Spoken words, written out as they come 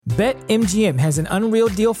BetMGM has an unreal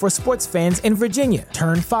deal for sports fans in Virginia.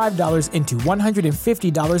 Turn $5 into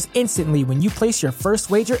 $150 instantly when you place your first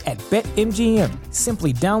wager at BetMGM.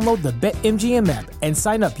 Simply download the BetMGM app and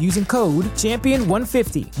sign up using code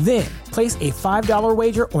Champion150. Then, place a $5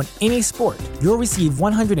 wager on any sport. You'll receive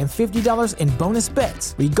 $150 in bonus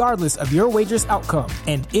bets, regardless of your wager's outcome.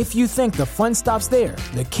 And if you think the fun stops there,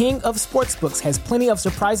 the King of Sportsbooks has plenty of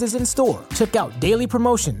surprises in store. Check out daily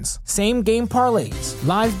promotions, same-game parlays,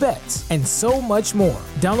 live bets, and so much more.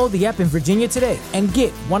 Download the app in Virginia today and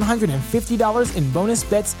get $150 in bonus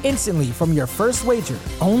bets instantly from your first wager.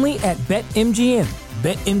 Only at BetMGM.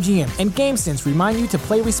 BetMGM and GameSense remind you to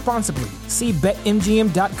play responsibly. See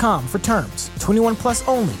BetMGM.com for terms. 21 plus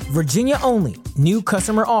only. Virginia only. New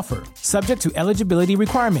customer offer. Subject to eligibility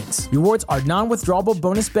requirements. Rewards are non-withdrawable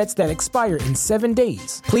bonus bets that expire in 7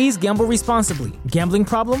 days. Please gamble responsibly. Gambling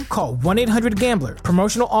problem? Call 1-800-GAMBLER.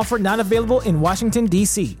 Promotional offer not available in Washington,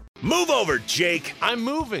 D.C. Move over, Jake. I'm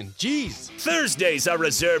moving. Jeez. Thursdays are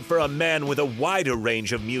reserved for a man with a wider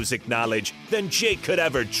range of music knowledge than Jake could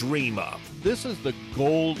ever dream of. This is the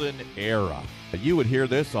golden era. You would hear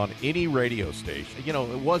this on any radio station. You know,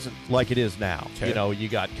 it wasn't like it is now. Okay. You know, you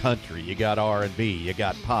got country, you got R&B, you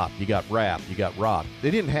got pop, you got rap, you got rock.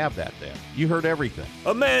 They didn't have that then. You heard everything.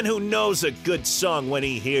 A man who knows a good song when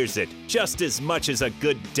he hears it, just as much as a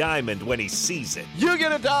good diamond when he sees it. You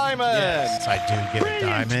get a diamond! Yes, I do get a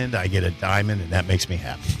diamond. I get a diamond, and that makes me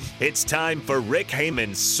happy. It's time for Rick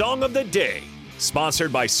Haman's Song of the Day,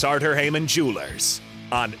 sponsored by Sartor Hamann Jewelers,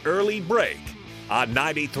 on Early Break on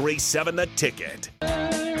 93.7 The Ticket.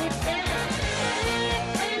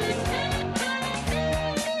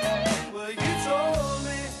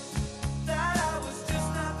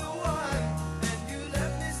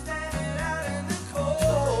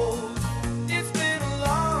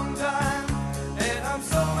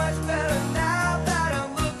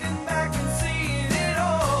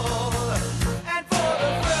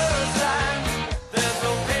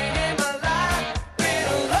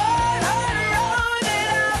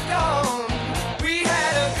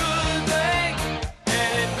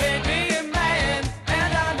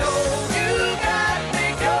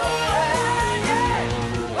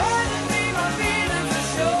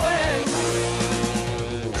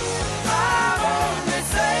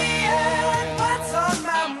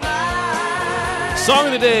 Song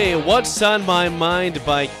of the day, What's on My Mind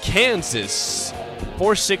by Kansas.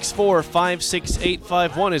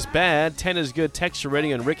 464-56851 is bad. 10 is good. Text your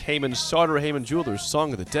rating on Rick Haman's Sartor Hamann Jewelers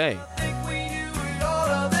Song of the Day.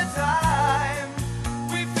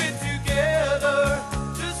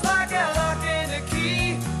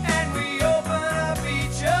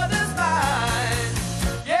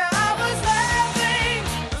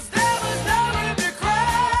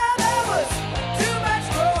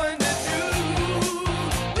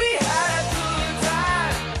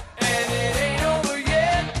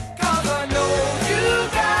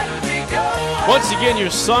 Once again, your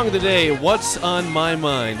song of the day, What's on My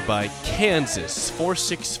Mind by Kansas.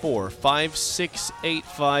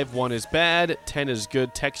 464-56851 is bad. 10 is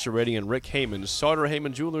good. Text your rating on Rick Haman's Sartor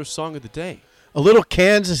Hamann Jewelers Song of the Day. A little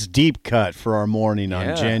Kansas deep cut for our morning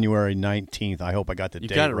on January 19th. I hope I got the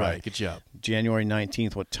date right. You got it right. Good job. January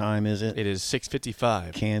 19th, what time is it? It is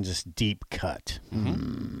 6:55. Kansas deep cut.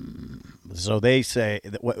 So they say,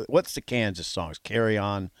 what's the Kansas songs? Carry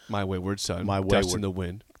On. My Wayward Son. My Dust Wayward. in the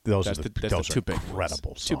Wind. Those that's are the two big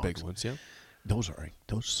incredible ones. songs. 2 big ones, yeah. Those songs.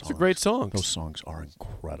 It's a great songs. Those songs are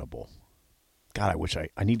incredible. God, I wish I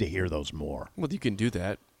need to hear those more. Well, you can do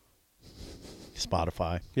that.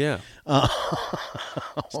 Spotify. Yeah.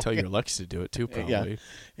 Just tell your Alexa to do it too, probably.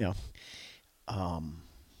 Yeah.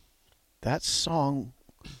 That song,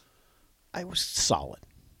 I was solid.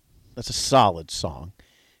 That's a solid song.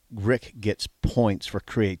 Rick gets points for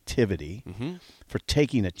creativity, for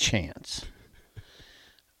taking a chance.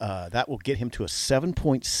 That will get him to a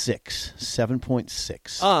 7.6.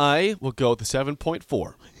 7.6. I will go with the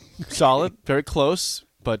 7.4. Solid, very close,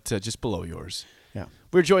 but just below yours. Yeah.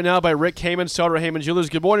 We're joined now by Rick Hamann, Sartor Hamann Jewelers.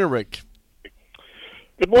 Good morning, Rick.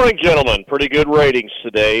 Good morning, gentlemen. Pretty good ratings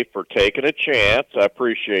today for taking a chance. I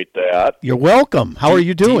appreciate that. You're welcome. How are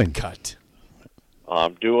you doing? Deep cut.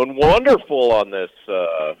 I'm doing wonderful on this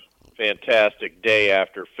fantastic day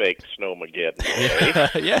after fake snowmageddon.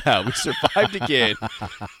 Yeah, we survived again.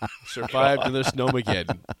 Survived another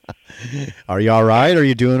snowmageddon. Are you all right? Are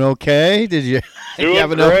you doing okay? Did you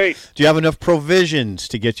Doing great. Do you have enough provisions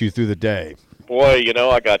to get you through the day? Boy,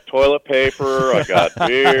 I got toilet paper, I got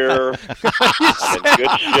beer, I'm in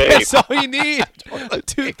good shape. That's all you need.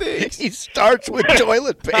 2 things. He starts with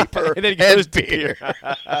toilet paper and then goes to beer.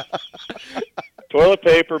 Toilet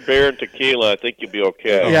paper, beer, and tequila. I think you'll be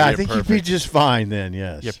okay. Yeah, I you're think perfect. you'd be just fine then,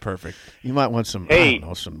 yes. Yeah, perfect. You might want some, I Hey. don't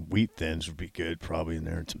know, some wheat thins would be good probably in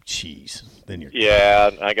there and some cheese. Then you're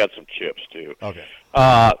Yeah, I got some chips, too. Okay.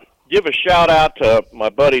 Give a shout-out to my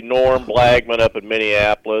buddy Norm Blagman up in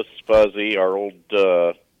Minneapolis, Fuzzy, our old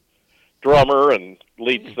drummer and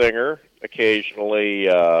lead singer, occasionally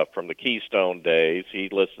from the Keystone days. He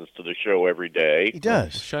listens to the show every day. He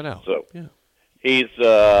does. Shut out. So yeah. he's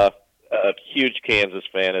a huge Kansas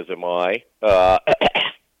fan, as am I.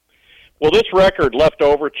 Well, this record, Left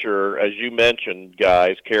Overture, as you mentioned,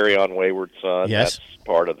 guys, Carry On Wayward Son, Yes. that's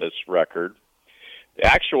part of this record.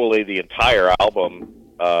 Actually, the entire album,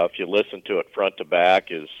 if you listen to it front to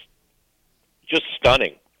back, is just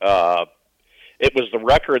stunning. It was the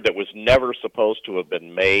record that was never supposed to have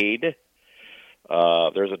been made.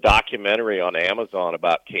 There's a documentary on Amazon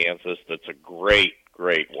about Kansas that's a great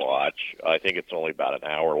watch. I think it's only about an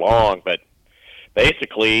hour long, but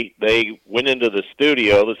basically they went into the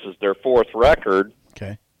studio. This is their fourth record,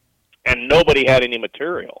 Okay. and nobody had any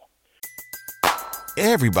material.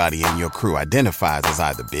 Everybody in your crew identifies as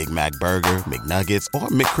either Big Mac Burger, McNuggets, or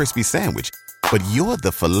McCrispy Sandwich. But you're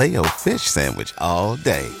the Filet-O-Fish Sandwich all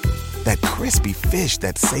day. That crispy fish,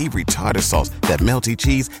 that savory tartar sauce, that melty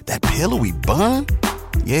cheese, that pillowy bun.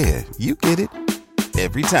 Yeah, you get it.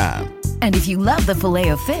 Every time. And if you love the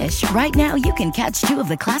Filet-O-Fish, right now you can catch two of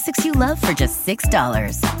the classics you love for just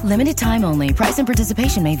 $6. Limited time only. Price and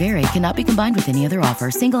participation may vary. Cannot be combined with any other offer.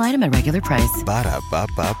 Single item at regular price.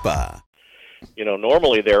 Ba-da-ba-ba-ba. You know,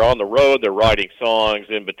 normally they're on the road, they're writing songs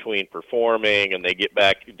in between performing, and they get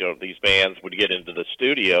back, you know, these bands would get into the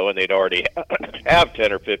studio, and they'd already have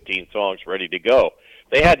 10 or 15 songs ready to go.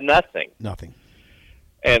 They had nothing. Nothing.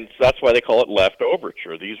 And so that's why they call it Left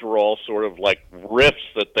Overture. These were all sort of like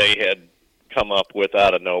riffs that they had come up with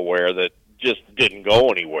out of nowhere that just didn't go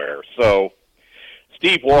anywhere. So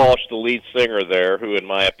Steve Walsh, the lead singer there, who in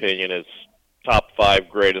my opinion is top 5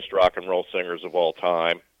 greatest rock and roll singers of all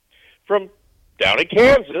time, from down in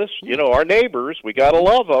Kansas, you know, our neighbors, we got to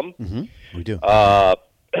love them. Mm-hmm. We do.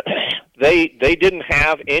 They didn't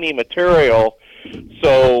have any material,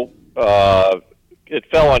 so it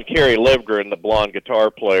fell on Kerry Livgren, the blonde guitar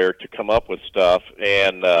player, to come up with stuff,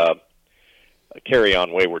 and Carry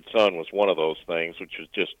On Wayward Son was one of those things, which was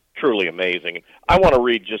just truly amazing. I want to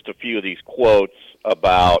read just a few of these quotes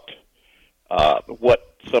about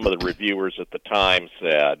what some of the reviewers at the time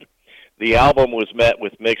said. The album was met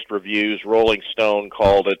with mixed reviews. Rolling Stone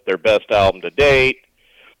called it their best album to date,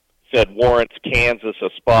 said warrants Kansas a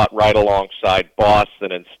spot right alongside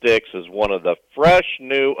Boston and Styx as one of the fresh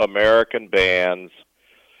new American bands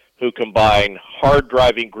who combine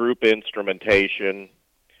hard-driving group instrumentation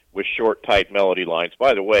with short, tight melody lines.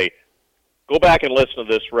 By the way, go back and listen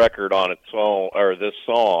to this record on its own, or this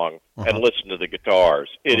song, and listen to the guitars.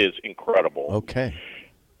 It is incredible. Okay.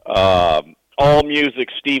 All Music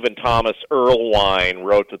Stephen Thomas Erlewine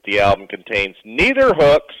wrote that the album contains neither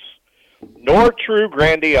hooks nor true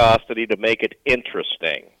grandiosity to make it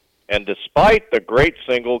interesting. And despite the great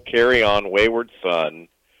single Carry On Wayward Son,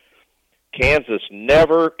 Kansas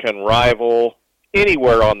never can rival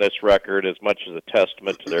anywhere on this record as much as a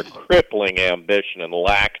testament to their crippling ambition and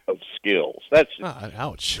lack of skills. That's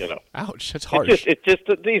Ouch. You know, ouch. That's harsh.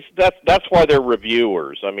 That's why they're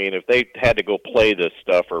reviewers. I mean, if they had to go play this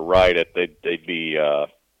stuff or write it, they'd be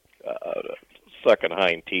sucking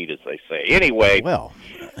hind teat, as they say. Anyway, Well,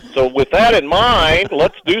 so with that in mind,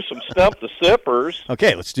 let's do some Stump the Sippers.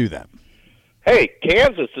 okay, let's do that. Hey,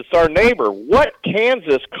 Kansas, it's our neighbor. What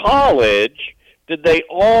Kansas college did they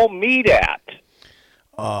all meet at?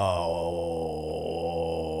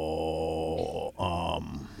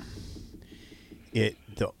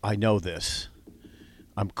 I know this.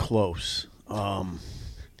 I'm close.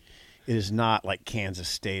 It is not like Kansas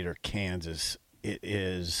State or Kansas. It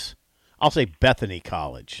is, I'll say Bethany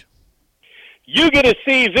College. You get a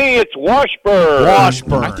CZ, it's Washburn.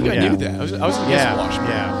 Washburn. I think I knew that. I was going to guess Washburn.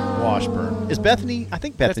 Yeah, Washburn. Is Bethany? I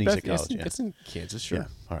think Bethany's a college. It's in Kansas, sure. Yeah.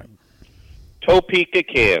 All right. Topeka,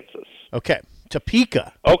 Kansas. Okay.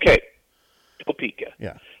 Topeka. Okay, Topeka.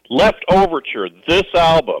 Yeah. Left Overture, this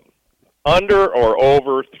album, under or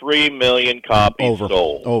over 3 million copies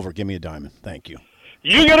sold. Over. Give me a diamond. Thank you.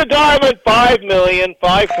 You get a diamond, 5 million,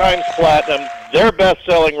 5 times platinum, their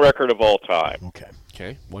best-selling record of all time.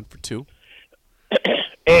 Okay, 1 for 2.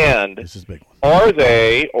 And This is a big one. are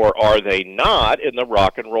they or are they not in the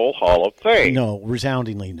Rock and Roll Hall of Fame? No,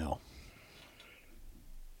 resoundingly no.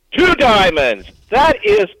 2 diamonds. That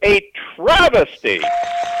is a travesty.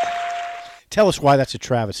 Tell us why that's a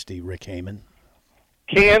travesty, Rick Hamann.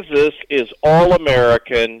 Kansas is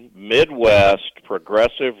all-American, Midwest,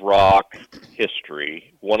 progressive rock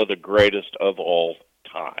history, one of the greatest of all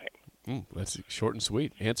time. That's short and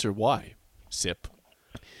sweet. Answer why. Sip.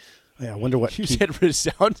 Yeah, I wonder what You said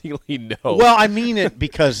resoundingly no. Well, I mean it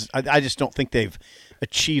because I just don't think they've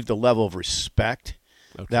achieved the level of respect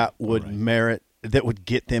that would merit, that would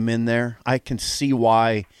get them in there. I can see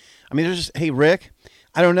why. I mean, there's just, hey, Rick,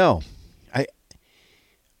 I don't know.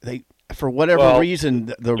 They for whatever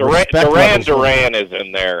reason, the respect Duran is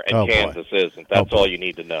in there, and Kansas isn't. That's all you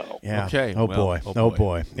need to know. Yeah. Okay. Oh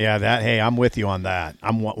boy. Yeah. Hey, I'm with you on that.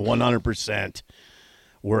 I'm 100%.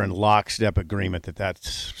 We're in lockstep agreement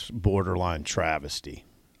that's borderline travesty.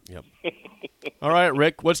 Yep. All right,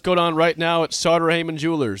 Rick, what's going on right now at Sartor Hamann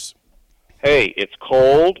Jewelers? Hey, it's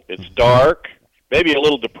cold. It's dark. Maybe a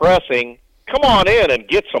little depressing. Come on in and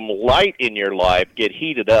get some light in your life. Get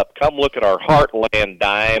heated up. Come look at our Heartland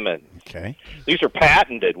diamond. Okay. These are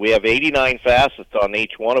patented. We have 89 facets on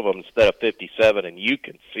each one of them instead of 57, and you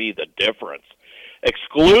can see the difference.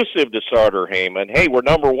 Exclusive to Sartor Hamann. Hey, we're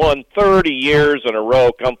number 1 30 years in a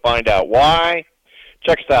row. Come find out why.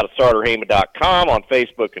 Check us out at sartorhamann.com on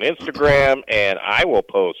Facebook and Instagram, and I will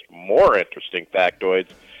post more interesting factoids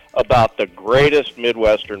about the greatest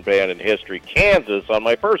Midwestern band in history, Kansas, on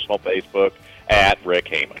my personal Facebook at Rick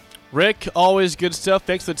Hamann. Rick, always good stuff.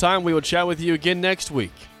 Thanks for the time. We will chat with you again next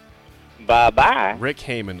week. Bye-bye. Rick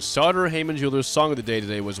Hamann. Sartor Hamann Jewelers' song of the day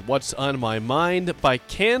today was What's on My Mind by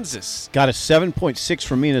Kansas. Got a 7.6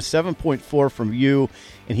 from me and a 7.4 from you,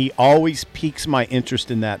 and he always piques my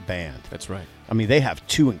interest in that band. That's right. I mean, they have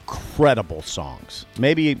 2 incredible songs,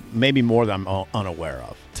 maybe more than I'm unaware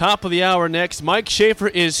of. Top of the hour next. Mike Schaefer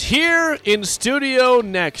is here in studio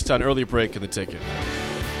next on Early Break in the Ticket.